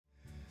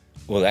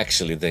Well,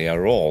 actually, they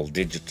are all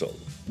digital.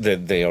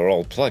 They are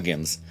all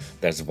plugins.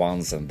 There's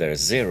ones and there's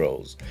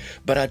zeros.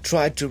 But I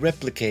tried to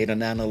replicate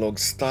an analog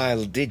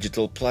style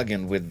digital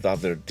plugin with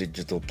other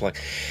digital plug.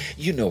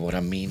 You know what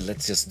I mean.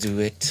 Let's just do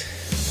it.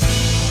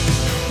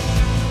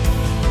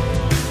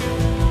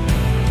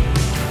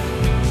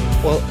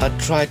 Well, I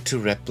tried to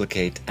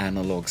replicate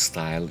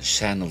analog-style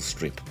channel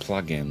strip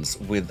plugins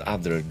with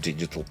other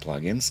digital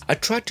plugins. I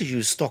tried to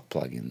use stock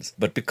plugins,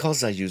 but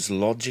because I use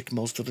Logic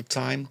most of the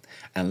time,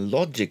 and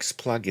Logic's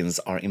plugins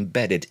are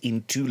embedded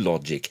into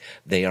Logic,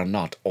 they are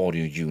not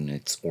audio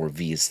units or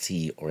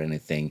VST or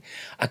anything,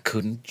 I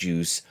couldn't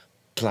use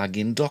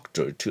Plugin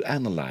Doctor to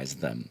analyze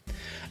them.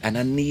 And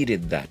I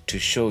needed that to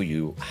show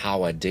you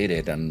how I did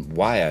it and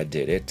why I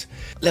did it.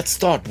 Let's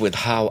start with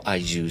how I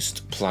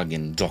used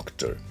Plugin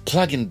Doctor.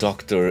 Plugin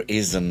Doctor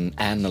is an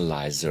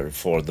analyzer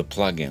for the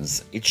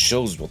plugins. It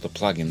shows what the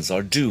plugins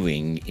are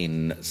doing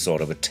in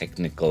sort of a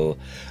technical,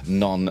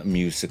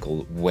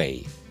 non-musical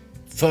way.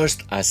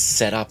 First, I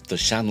set up the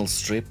channel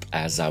strip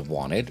as I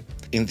wanted.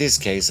 In this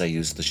case, I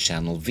used the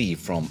Channel V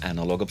from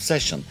Analog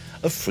Obsession,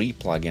 a free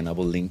plugin. I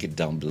will link it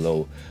down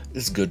below.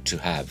 It's good to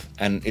have,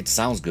 and it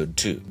sounds good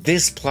too.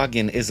 This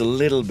plugin is a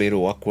little bit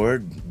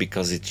awkward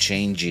because it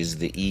changes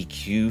the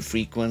EQ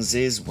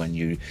frequencies when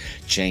you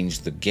change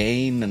the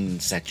gain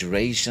and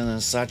saturation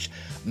and such.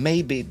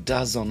 Maybe it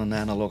does on an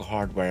analog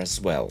hardware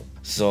as well.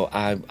 So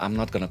I'm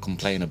not gonna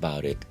complain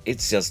about it.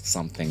 It's just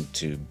something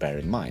to bear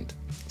in mind.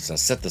 So I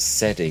set the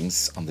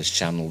settings on the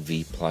Channel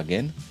V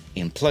plugin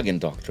in Plugin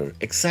Doctor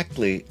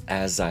exactly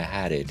as I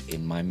had it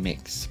in my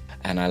mix,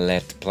 and I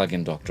let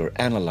Plugin Doctor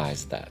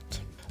analyze that.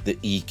 The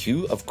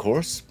EQ, of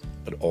course,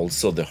 but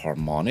also the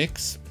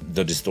harmonics,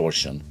 the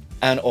distortion,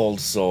 and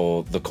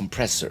also the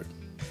compressor.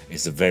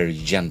 It's a very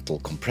gentle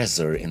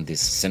compressor in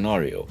this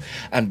scenario.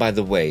 And by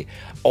the way,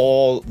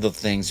 all the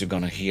things you're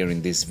gonna hear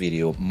in this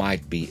video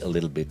might be a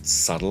little bit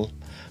subtle,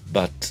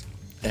 but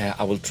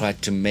I will try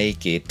to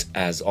make it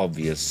as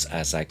obvious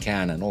as I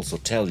can and also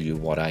tell you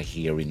what I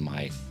hear in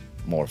my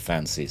more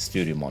fancy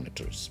studio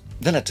monitors.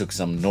 Then I took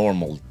some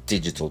normal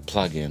digital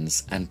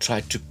plugins and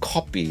tried to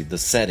copy the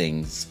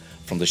settings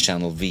from the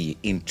Channel V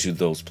into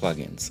those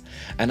plugins.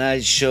 And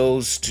I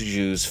chose to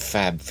use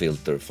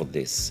FabFilter for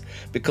this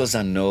because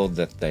I know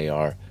that they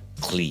are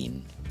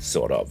clean,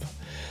 sort of.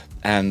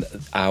 And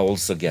I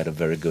also get a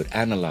very good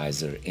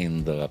analyzer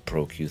in the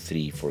Pro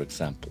Q3, for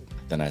example.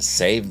 Then I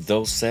saved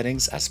those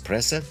settings as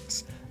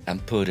presets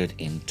and put it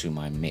into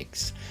my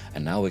mix.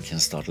 And now we can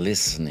start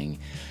listening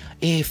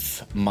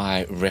if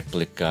my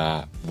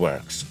replica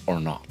works or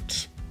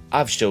not.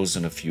 I've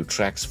chosen a few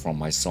tracks from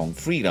my song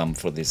Freedom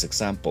for this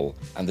example,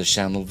 and the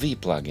Channel V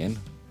plugin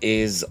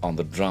is on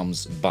the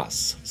drums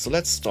bus. So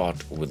let's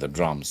start with the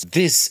drums.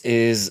 This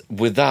is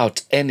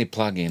without any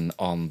plugin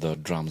on the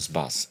drums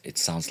bus. It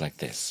sounds like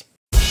this.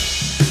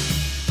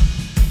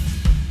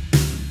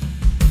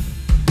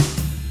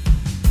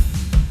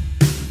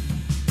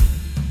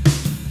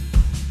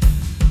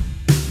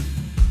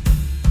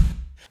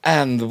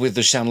 And with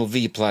the Channel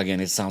V plugin,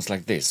 it sounds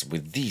like this,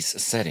 with these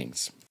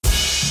settings.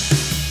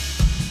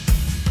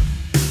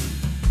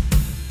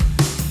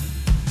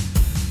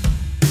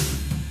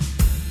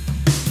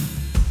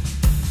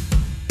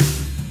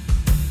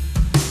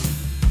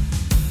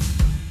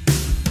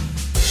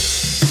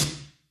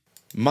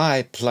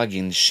 My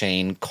plugin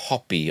chain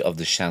copy of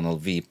the Channel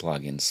V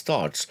plugin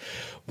starts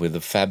with the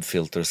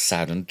FabFilter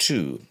Saturn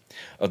II,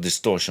 a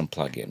distortion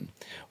plugin,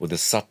 with a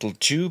subtle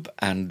tube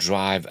and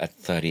drive at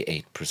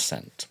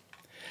 38%.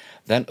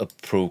 Then a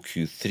Pro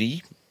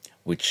Q3,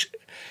 which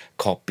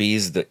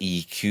copies the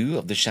EQ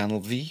of the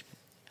Channel V.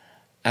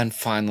 And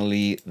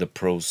finally, the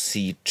Pro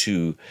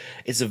C2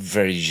 is a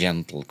very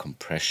gentle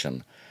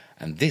compression,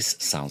 and this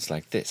sounds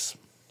like this.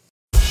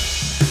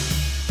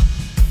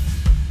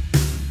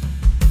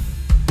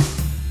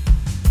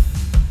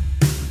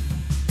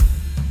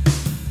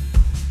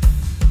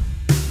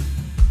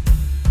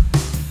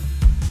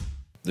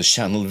 The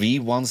Channel V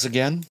once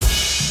again.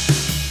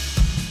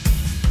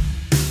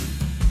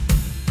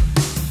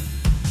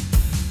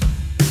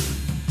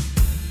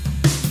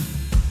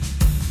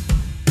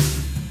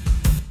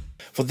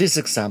 For this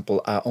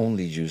example, I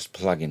only used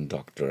Plugin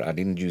Doctor. I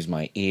didn't use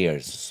my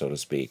ears, so to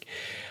speak.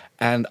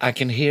 And I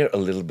can hear a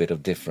little bit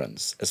of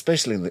difference,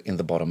 especially in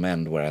the bottom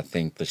end, where I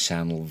think the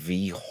Channel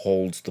V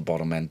holds the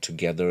bottom end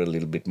together a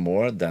little bit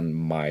more than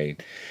my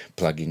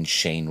plugin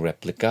chain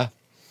replica.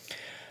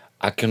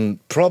 I can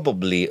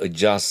probably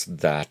adjust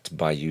that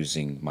by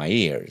using my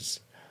ears,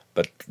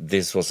 but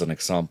this was an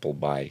example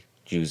by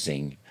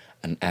using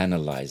an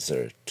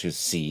analyzer to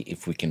see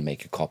if we can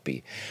make a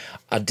copy.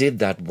 I did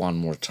that one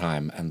more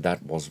time, and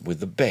that was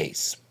with the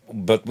bass.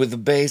 But with the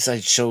bass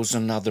I chose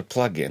another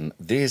plugin.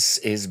 This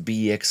is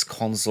BX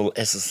Console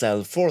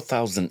SSL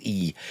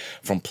 4000E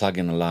from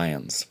Plugin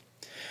Alliance.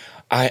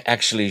 I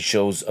actually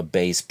chose a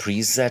bass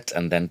preset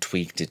and then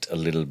tweaked it a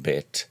little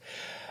bit.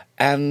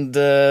 And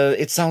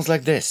it sounds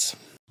like this.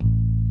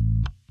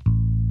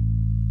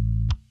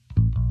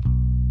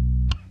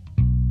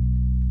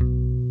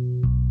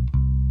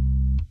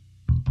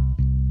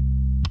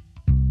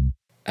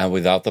 And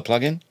without the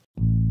plugin?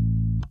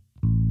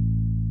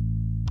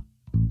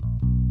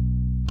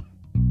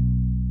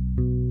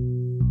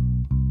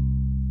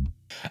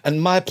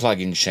 And my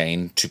plugin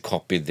chain to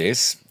copy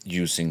this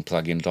using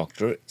Plugin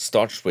Doctor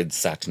starts with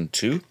Saturn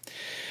 2.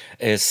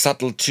 A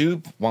subtle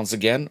tube once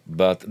again,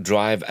 but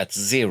drive at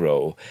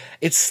 0.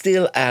 It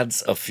still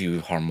adds a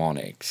few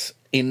harmonics,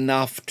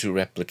 enough to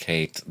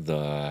replicate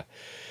the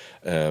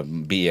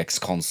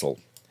BX console.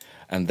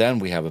 And then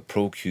we have a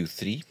Pro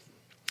Q3.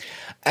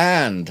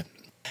 And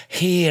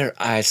here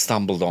I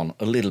stumbled on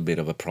a little bit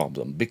of a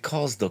problem,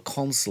 because the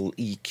console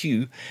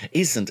EQ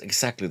isn't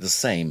exactly the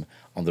same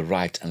on the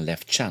right and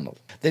left channel.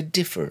 They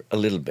differ a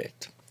little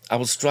bit. I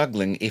was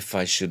struggling if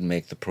I should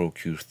make the Pro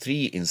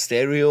Q3 in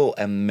stereo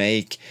and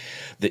make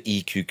the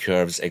EQ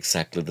curves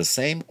exactly the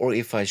same, or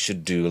if I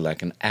should do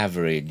like an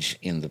average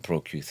in the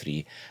Pro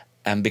Q3.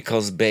 And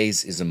because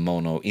bass is a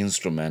mono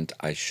instrument,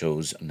 I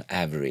chose an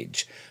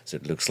average. So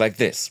it looks like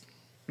this.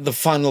 The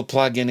final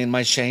plugin in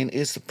my chain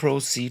is the Pro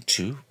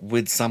C2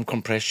 with some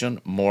compression,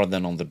 more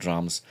than on the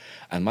drums,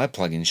 and my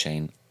plugin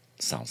chain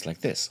sounds like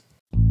this.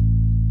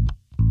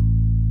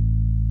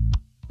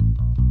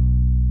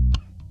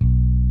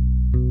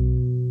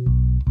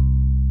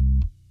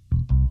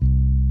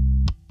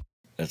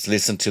 Let's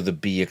listen to the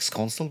BX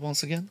console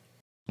once again.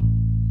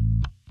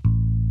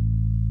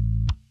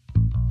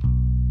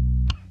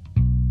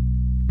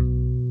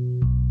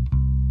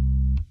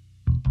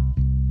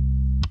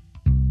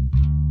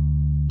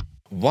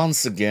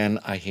 Once again,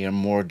 I hear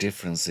more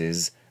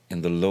differences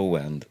in the low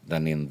end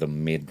than in the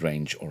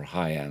mid-range or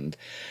high end.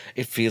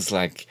 It feels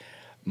like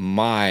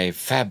my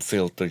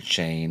FabFilter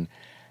chain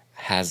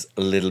has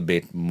a little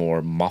bit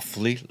more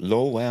muffly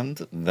low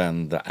end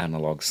than the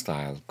analog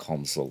style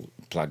console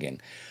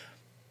plugin.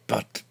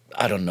 But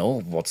I don't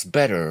know what's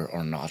better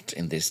or not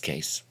in this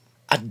case.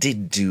 I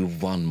did do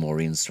one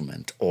more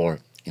instrument, or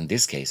in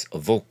this case a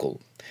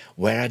vocal,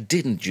 where I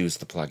didn't use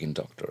the Plugin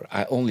Doctor.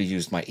 I only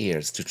used my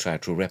ears to try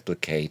to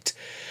replicate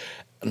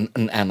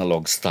an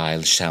analog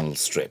style channel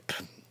strip.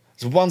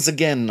 So once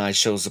again I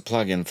chose a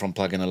plugin from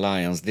Plugin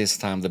Alliance, this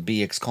time the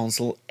BX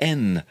Console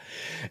N.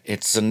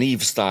 It's a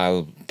Neve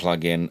style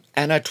plugin,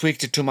 and I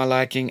tweaked it to my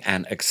liking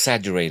and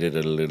exaggerated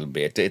it a little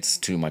bit. It's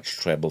too much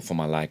treble for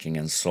my liking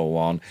and so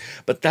on.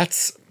 But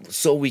that's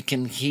so we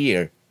can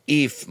hear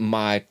if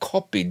my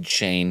copied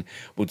chain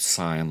would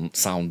sound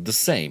the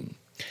same.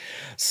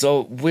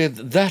 So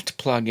with that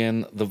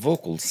plugin, the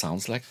vocal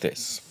sounds like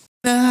this.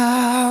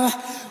 Now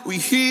we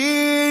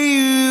hear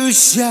you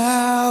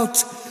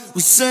shout,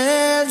 we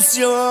sense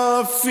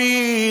your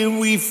fear,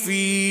 we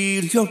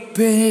feel your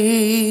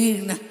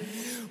pain.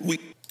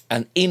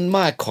 And in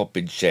my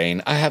copied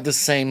chain, I have the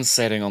same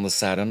setting on the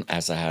Saturn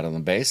as I had on the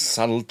bass.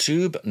 Subtle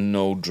tube,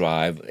 no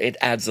drive. It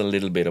adds a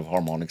little bit of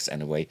harmonics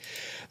anyway.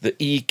 The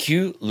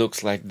EQ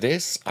looks like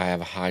this. I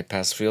have a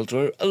high-pass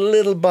filter, a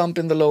little bump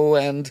in the low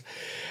end,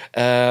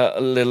 a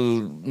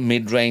little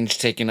mid-range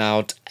taken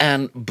out,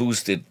 and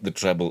boosted the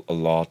treble a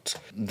lot.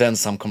 Then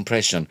some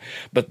compression.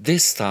 But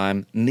this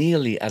time,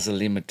 nearly as a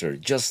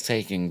limiter, just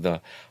taking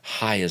the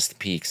highest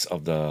peaks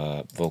of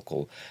the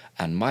vocal.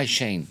 And my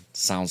chain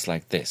sounds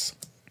like this.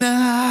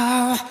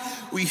 Now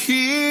we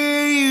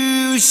hear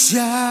you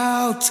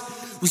shout,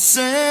 we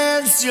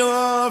sense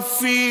your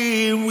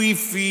fear, we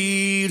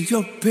feel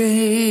your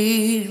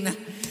pain.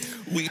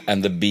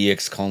 And the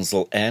BX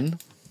Console N.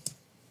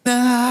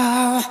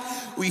 Now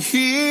we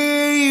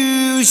hear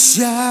you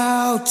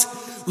shout,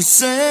 we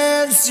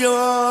sense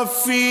your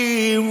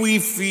fear, we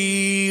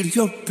feel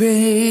your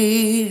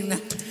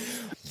pain.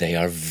 They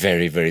are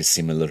very, very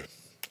similar,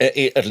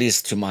 at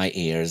least to my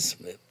ears.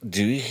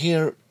 Do you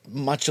hear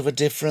much of a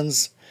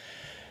difference?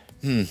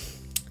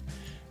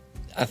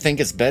 I think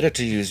it's better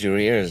to use your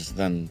ears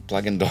than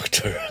Plugin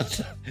Doctor.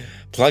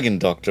 Plugin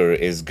Doctor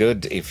is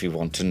good if you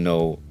want to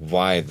know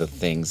why the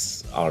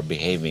things are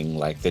behaving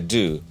like they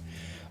do,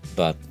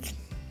 but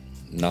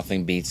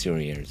nothing beats your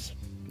ears.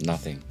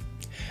 Nothing.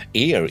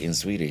 Ear in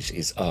Swedish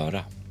is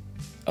öra.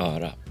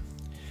 Öra.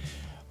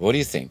 What do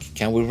you think?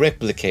 Can we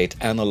replicate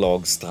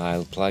analog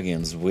style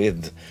plugins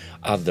with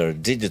other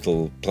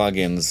digital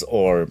plugins,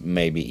 or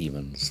maybe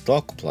even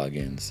stock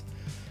plugins?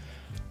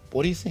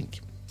 What do you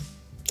think?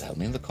 Tell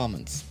me in the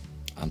comments.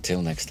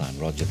 Until next time,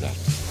 Roger that.